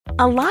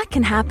A lot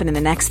can happen in the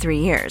next 3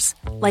 years.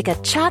 Like a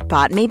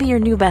chatbot may be your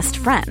new best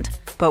friend.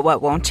 But what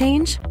won't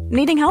change?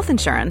 Needing health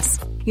insurance.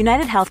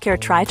 United Healthcare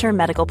Tri-Term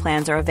Medical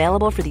Plans are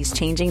available for these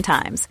changing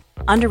times.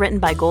 Underwritten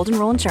by Golden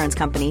Rule Insurance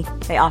Company,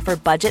 they offer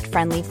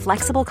budget-friendly,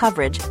 flexible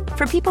coverage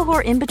for people who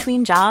are in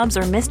between jobs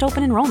or missed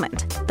open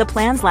enrollment. The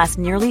plans last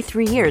nearly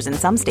 3 years in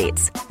some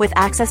states, with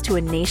access to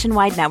a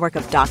nationwide network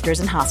of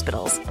doctors and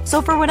hospitals.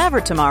 So for whatever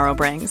tomorrow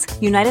brings,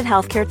 United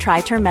Healthcare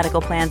Tri-Term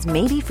Medical Plans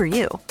may be for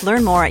you.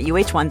 Learn more at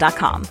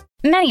uh1.com.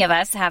 Many of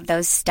us have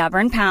those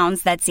stubborn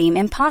pounds that seem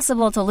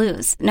impossible to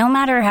lose, no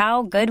matter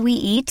how good we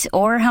eat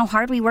or how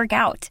hard we work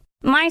out.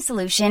 My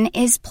solution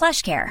is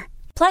PlushCare.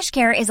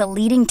 PlushCare is a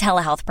leading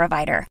telehealth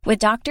provider with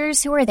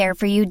doctors who are there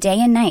for you day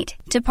and night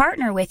to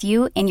partner with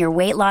you in your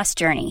weight loss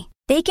journey.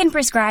 They can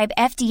prescribe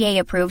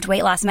FDA-approved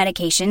weight loss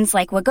medications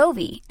like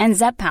Wegovy and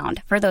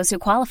Zepbound for those who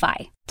qualify.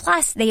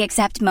 Plus, they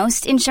accept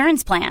most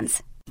insurance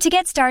plans. To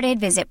get started,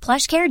 visit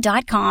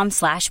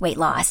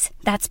plushcare.com/weightloss.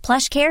 That's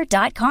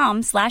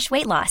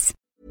plushcare.com/weightloss.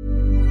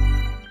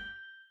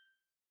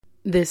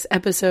 This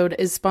episode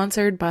is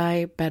sponsored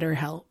by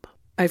BetterHelp.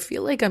 I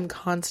feel like I'm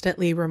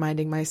constantly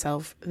reminding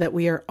myself that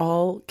we are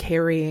all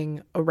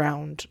carrying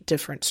around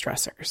different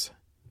stressors,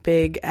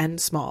 big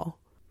and small.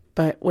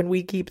 But when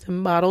we keep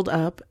them bottled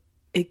up,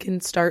 it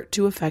can start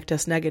to affect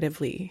us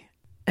negatively.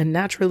 And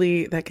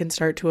naturally, that can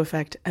start to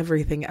affect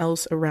everything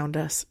else around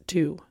us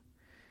too.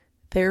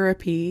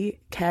 Therapy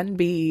can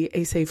be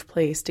a safe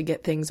place to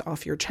get things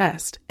off your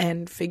chest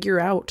and figure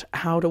out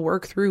how to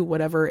work through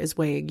whatever is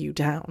weighing you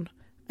down.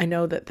 I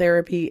know that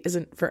therapy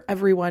isn't for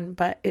everyone,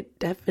 but it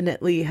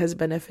definitely has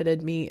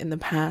benefited me in the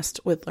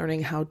past with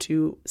learning how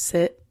to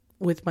sit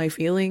with my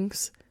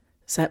feelings,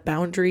 set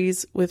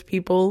boundaries with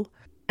people,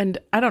 and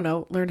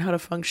learn how to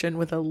function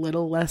with a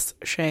little less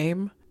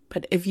shame.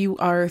 But if you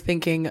are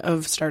thinking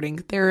of starting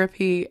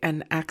therapy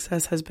and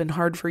access has been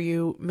hard for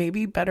you,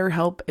 maybe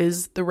BetterHelp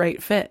is the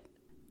right fit.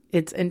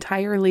 It's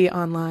entirely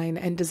online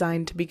and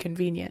designed to be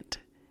convenient.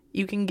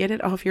 You can get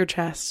it off your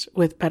chest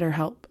with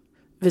BetterHelp.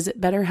 Visit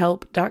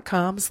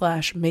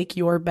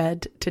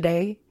betterhelp.com/makeyourbed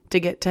today to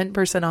get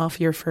 10%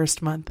 off your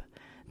first month.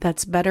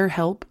 That's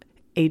BetterHelp,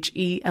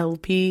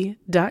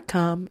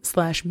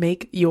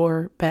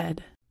 HELP.com/makeyourbed.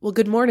 Well,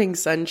 good morning,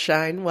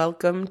 sunshine.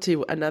 Welcome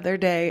to another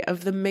day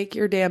of the Make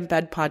Your Damn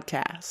Bed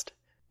podcast.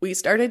 We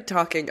started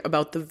talking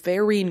about the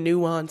very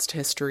nuanced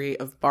history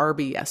of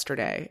Barbie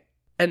yesterday.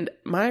 And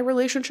my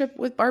relationship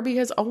with Barbie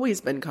has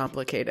always been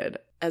complicated.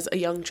 As a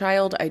young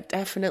child, I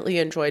definitely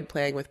enjoyed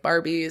playing with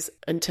Barbies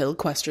until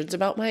questions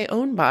about my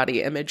own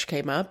body image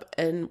came up,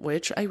 in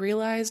which I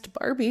realized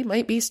Barbie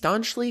might be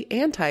staunchly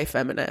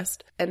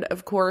anti-feminist. And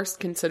of course,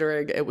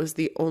 considering it was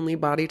the only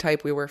body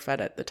type we were fed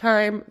at the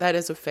time, that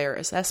is a fair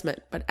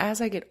assessment. But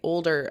as I get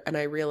older and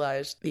I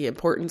realized the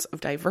importance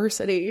of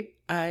diversity,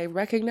 I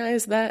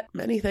recognize that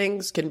many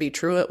things can be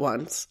true at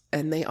once,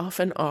 and they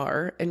often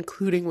are,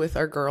 including with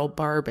our girl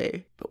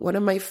Barbie. But one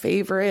of my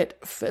favorite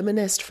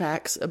feminist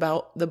facts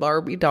about the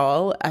Barbie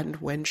doll and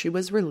when she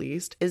was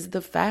released is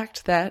the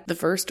fact that the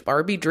first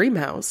Barbie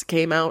Dreamhouse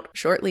came out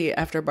shortly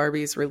after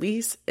Barbie's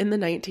release in the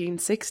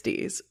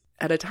 1960s,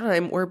 at a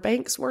time where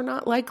banks were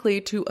not likely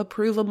to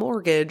approve a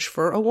mortgage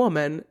for a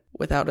woman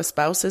without a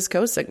spouse's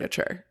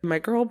co-signature. My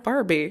girl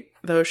Barbie,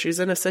 though she's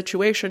in a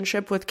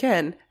situationship with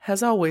Ken,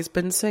 has always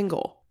been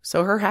single.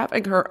 So her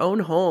having her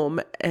own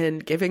home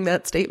and giving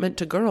that statement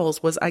to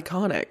girls was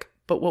iconic.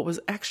 But what was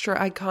extra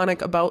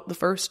iconic about the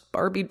first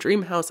Barbie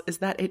Dreamhouse is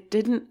that it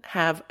didn't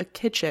have a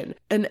kitchen.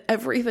 And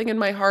everything in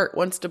my heart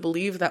wants to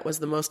believe that was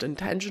the most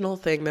intentional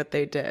thing that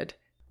they did.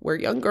 Where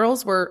young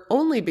girls were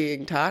only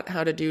being taught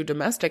how to do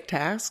domestic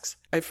tasks,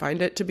 I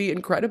find it to be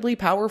incredibly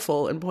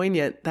powerful and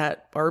poignant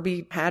that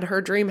Barbie had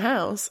her dream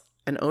house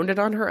and owned it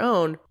on her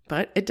own,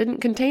 but it didn't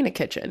contain a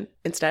kitchen.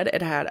 Instead,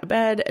 it had a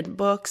bed and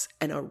books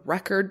and a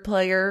record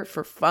player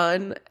for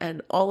fun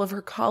and all of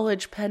her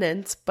college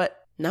pennants,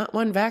 but not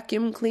one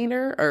vacuum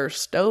cleaner or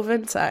stove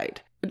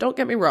inside. Don't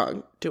get me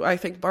wrong, do I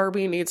think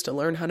Barbie needs to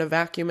learn how to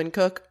vacuum and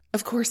cook?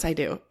 Of course I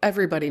do.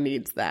 Everybody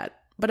needs that.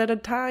 But at a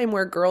time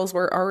where girls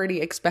were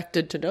already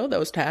expected to know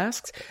those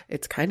tasks,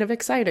 it's kind of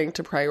exciting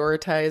to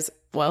prioritize,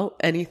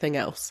 anything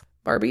else.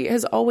 Barbie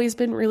has always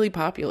been really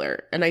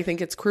popular, and I think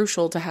it's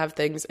crucial to have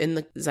things in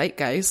the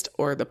zeitgeist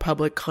or the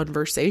public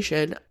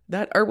conversation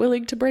that are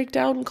willing to break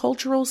down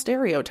cultural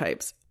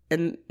stereotypes.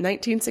 In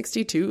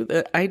 1962,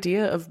 the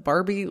idea of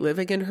Barbie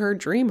living in her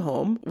dream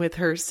home with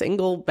her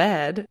single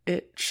bed,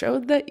 it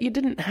showed that you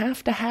didn't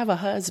have to have a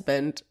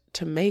husband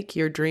to make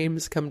your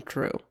dreams come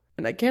true.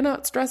 And I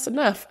cannot stress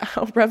enough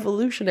how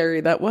revolutionary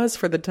that was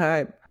for the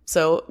time.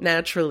 So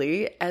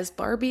naturally, as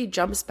Barbie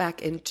jumps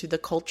back into the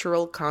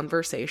cultural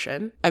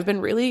conversation, I've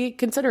been really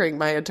considering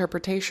my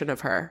interpretation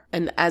of her.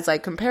 And as I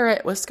compare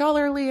it with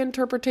scholarly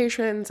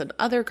interpretations and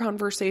other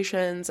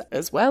conversations,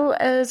 as well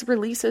as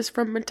releases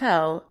from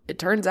Mattel, it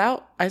turns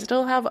out I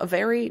still have a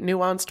very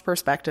nuanced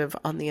perspective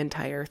on the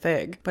entire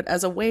thing. But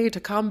as a way to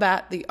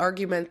combat the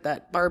argument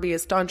that Barbie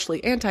is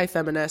staunchly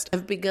anti-feminist,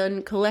 I've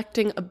begun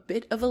collecting a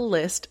bit of a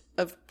list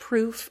of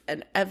proof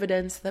and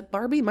evidence that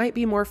Barbie might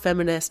be more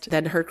feminist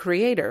than her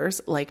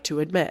creators like to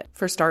admit.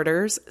 For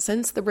starters,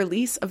 since the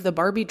release of the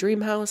Barbie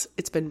Dreamhouse,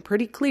 it's been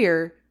pretty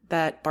clear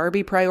that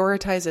Barbie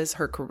prioritizes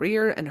her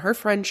career and her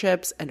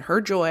friendships and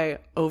her joy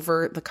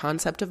over the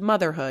concept of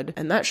motherhood,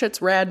 and that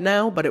shit's rad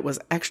now, but it was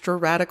extra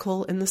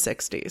radical in the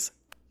 60s.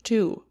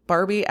 2.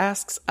 Barbie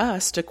asks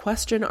us to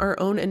question our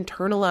own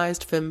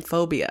internalized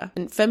femphobia.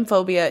 And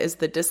femphobia is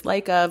the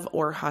dislike of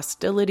or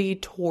hostility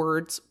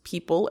towards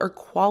people or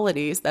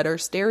qualities that are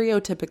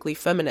stereotypically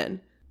feminine.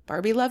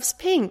 Barbie loves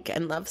pink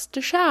and loves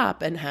to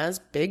shop and has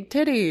big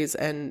titties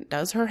and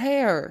does her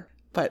hair.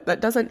 But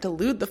that doesn't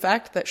dilute the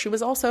fact that she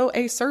was also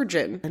a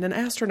surgeon and an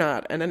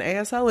astronaut and an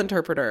ASL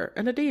interpreter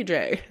and a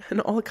DJ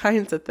and all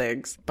kinds of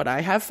things. But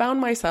I have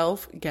found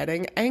myself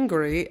getting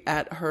angry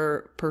at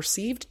her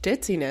perceived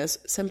ditziness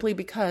simply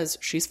because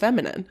she's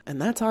feminine.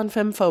 And that's on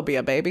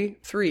femphobia, baby.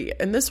 3,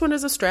 and this one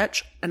is a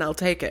stretch, and I'll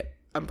take it.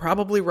 I'm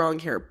probably wrong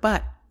here,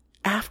 but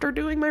after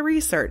doing my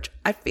research,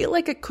 I feel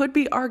like it could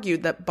be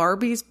argued that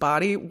Barbie's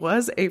body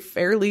was a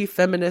fairly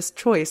feminist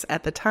choice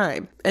at the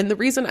time. And the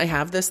reason I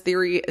have this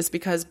theory is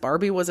because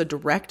Barbie was a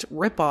direct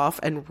ripoff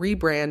and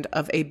rebrand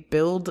of a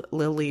Build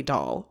Lily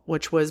doll,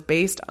 which was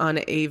based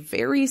on a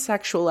very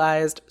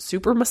sexualized,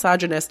 super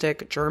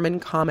misogynistic German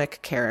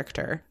comic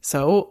character.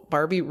 So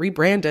Barbie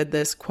rebranded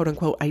this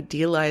quote-unquote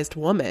idealized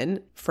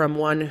woman from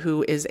one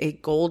who is a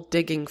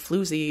gold-digging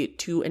floozy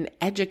to an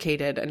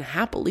educated and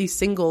happily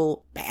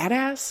single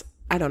badass.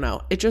 I don't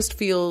know. It just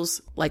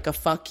feels like a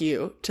fuck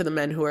you to the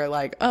men who are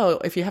like, oh,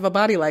 if you have a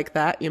body like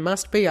that, you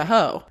must be a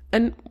hoe.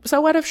 And so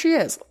what if she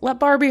is? Let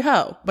Barbie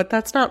hoe. But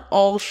that's not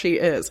all she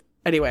is.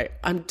 Anyway,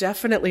 I'm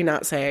definitely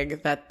not saying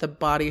that the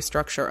body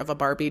structure of a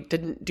Barbie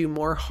didn't do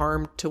more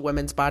harm to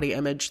women's body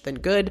image than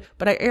good,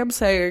 but I am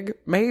saying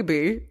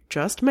maybe,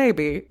 just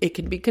maybe, it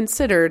can be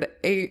considered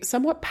a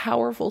somewhat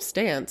powerful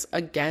stance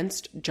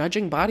against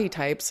judging body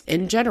types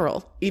in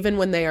general, even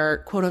when they are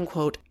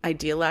quote-unquote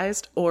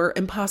idealized or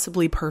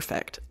impossibly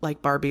perfect,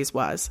 like Barbie's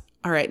was.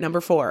 All right,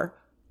 number 4.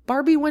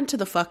 Barbie went to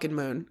the fucking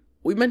moon.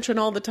 We mention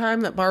all the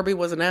time that Barbie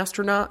was an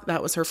astronaut.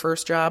 That was her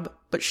first job.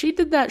 But she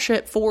did that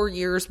shit 4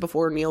 years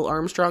before Neil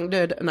Armstrong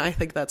did, and I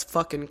think that's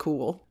fucking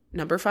cool.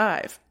 Number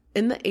 5.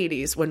 In the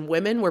 80s, when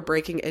women were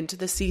breaking into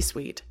the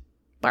C-suite,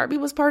 Barbie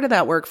was part of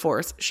that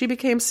workforce. She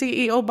became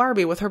CEO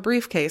Barbie with her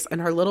briefcase and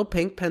her little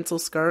pink pencil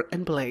skirt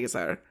and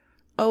blazer.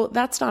 Oh,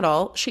 that's not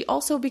all. She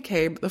also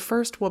became the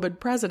first woman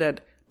president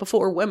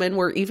before women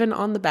were even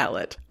on the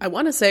ballot. I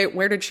want to say,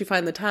 where did she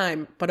find the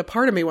time? But a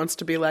part of me wants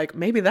to be like,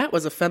 maybe that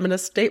was a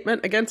feminist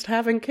statement against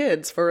having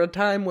kids for a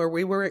time where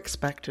we were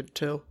expected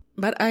to.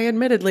 But I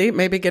admittedly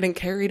may be getting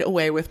carried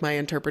away with my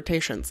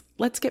interpretations.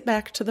 Let's get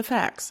back to the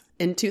facts.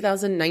 In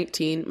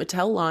 2019,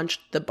 Mattel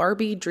launched the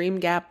Barbie Dream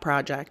Gap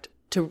Project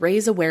to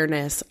raise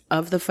awareness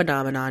of the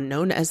phenomenon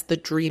known as the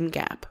Dream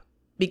Gap.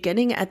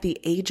 Beginning at the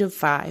age of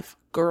 5,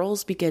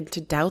 girls begin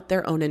to doubt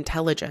their own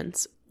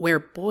intelligence, where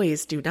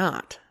boys do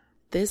not.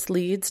 This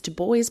leads to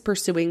boys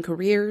pursuing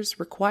careers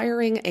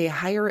requiring a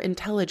higher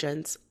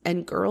intelligence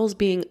and girls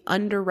being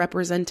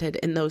underrepresented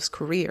in those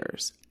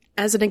careers.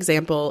 As an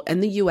example,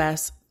 in the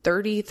US,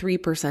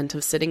 33%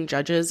 of sitting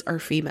judges are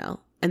female,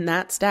 and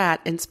that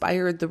stat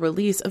inspired the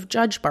release of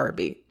Judge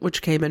Barbie,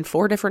 which came in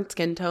 4 different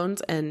skin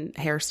tones and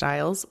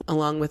hairstyles,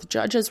 along with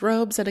judges'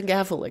 robes and a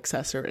gavel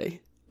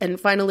accessory.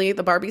 And finally,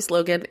 the Barbie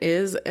slogan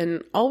is,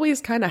 and always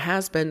kind of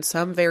has been,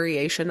 some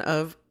variation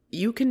of,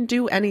 you can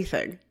do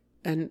anything.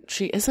 And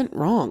she isn't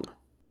wrong.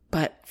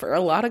 But for a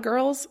lot of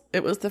girls,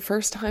 it was the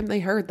first time they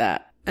heard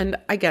that. And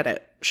I get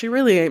it. She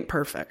really ain't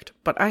perfect.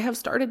 But I have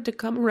started to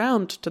come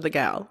around to the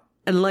gal.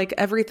 And like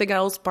everything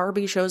else,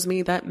 Barbie shows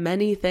me that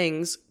many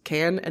things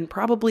can and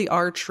probably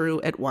are true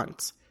at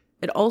once.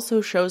 It also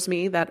shows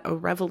me that a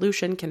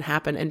revolution can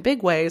happen in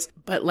big ways,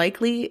 but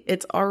likely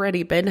it's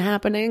already been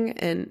happening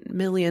in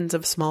millions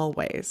of small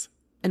ways.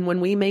 And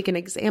when we make an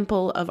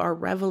example of our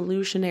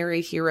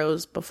revolutionary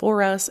heroes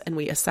before us and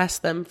we assess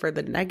them for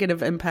the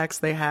negative impacts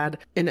they had,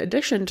 in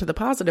addition to the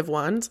positive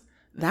ones,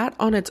 that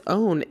on its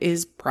own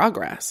is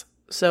progress.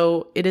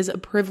 So it is a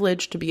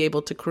privilege to be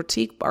able to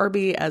critique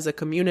Barbie as a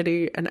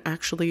community and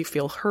actually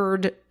feel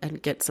heard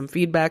and get some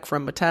feedback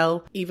from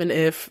Mattel, even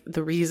if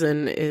the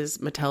reason is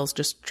Mattel's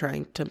just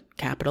trying to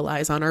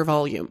capitalize on our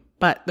volume.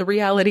 But the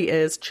reality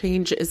is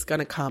change is going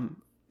to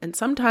come. And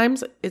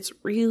sometimes it's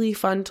really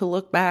fun to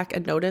look back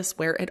and notice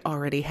where it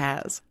already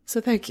has.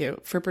 So thank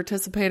you for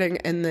participating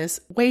in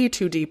this way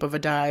too deep of a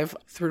dive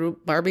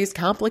through Barbie's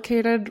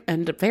complicated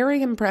and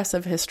very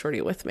impressive history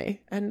with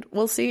me. And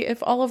we'll see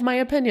if all of my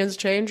opinions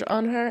change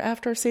on her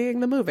after seeing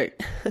the movie.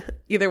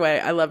 Either way,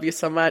 I love you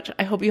so much.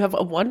 I hope you have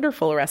a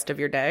wonderful rest of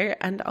your day,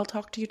 and I'll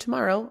talk to you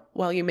tomorrow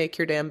while you make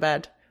your damn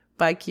bed.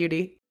 Bye,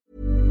 cutie.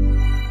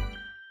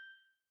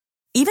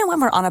 Even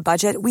when we're on a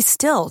budget, we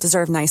still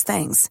deserve nice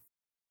things.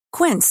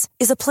 Quince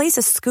is a place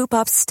to scoop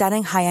up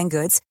stunning high-end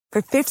goods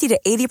for 50 to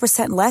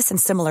 80% less than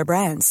similar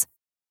brands.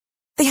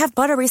 They have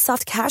buttery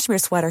soft cashmere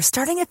sweaters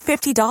starting at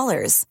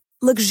 $50,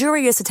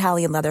 luxurious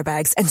Italian leather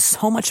bags, and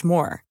so much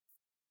more.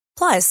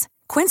 Plus,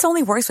 Quince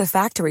only works with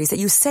factories that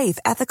use safe,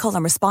 ethical,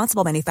 and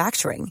responsible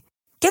manufacturing.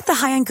 Get the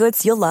high-end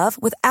goods you'll love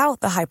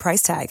without the high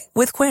price tag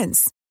with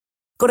Quince.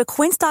 Go to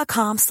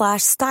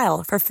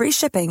quince.com/style for free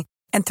shipping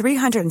and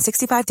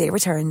 365-day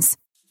returns.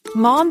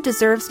 Mom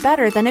deserves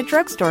better than a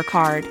drugstore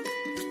card.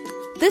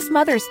 This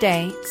Mother's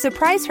Day,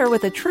 surprise her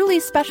with a truly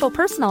special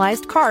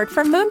personalized card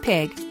from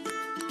Moonpig.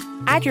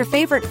 Add your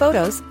favorite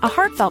photos, a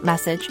heartfelt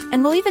message,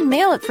 and we'll even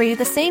mail it for you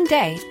the same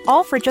day,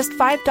 all for just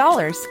 $5.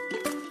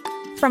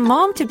 From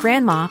mom to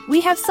grandma, we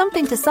have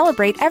something to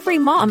celebrate every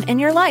mom in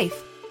your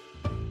life.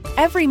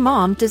 Every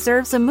mom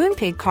deserves a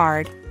Moonpig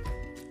card.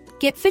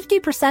 Get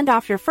 50%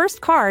 off your first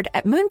card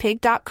at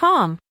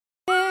moonpig.com.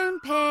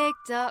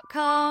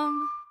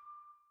 Moonpig.com.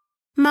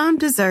 Mom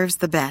deserves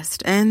the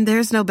best, and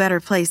there's no better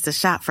place to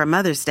shop for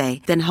Mother's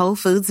Day than Whole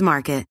Foods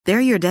Market.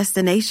 They're your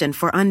destination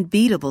for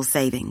unbeatable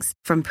savings,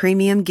 from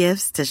premium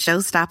gifts to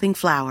show-stopping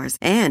flowers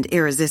and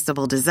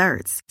irresistible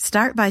desserts.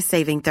 Start by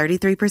saving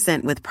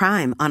 33% with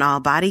Prime on all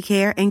body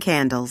care and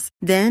candles.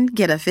 Then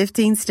get a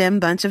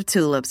 15-stem bunch of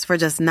tulips for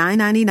just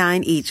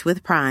 $9.99 each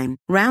with Prime.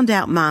 Round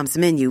out Mom's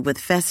menu with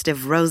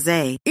festive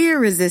rosé,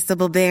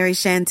 irresistible berry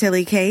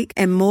chantilly cake,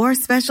 and more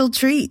special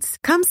treats.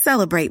 Come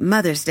celebrate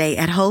Mother's Day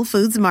at Whole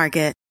Foods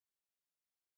Market.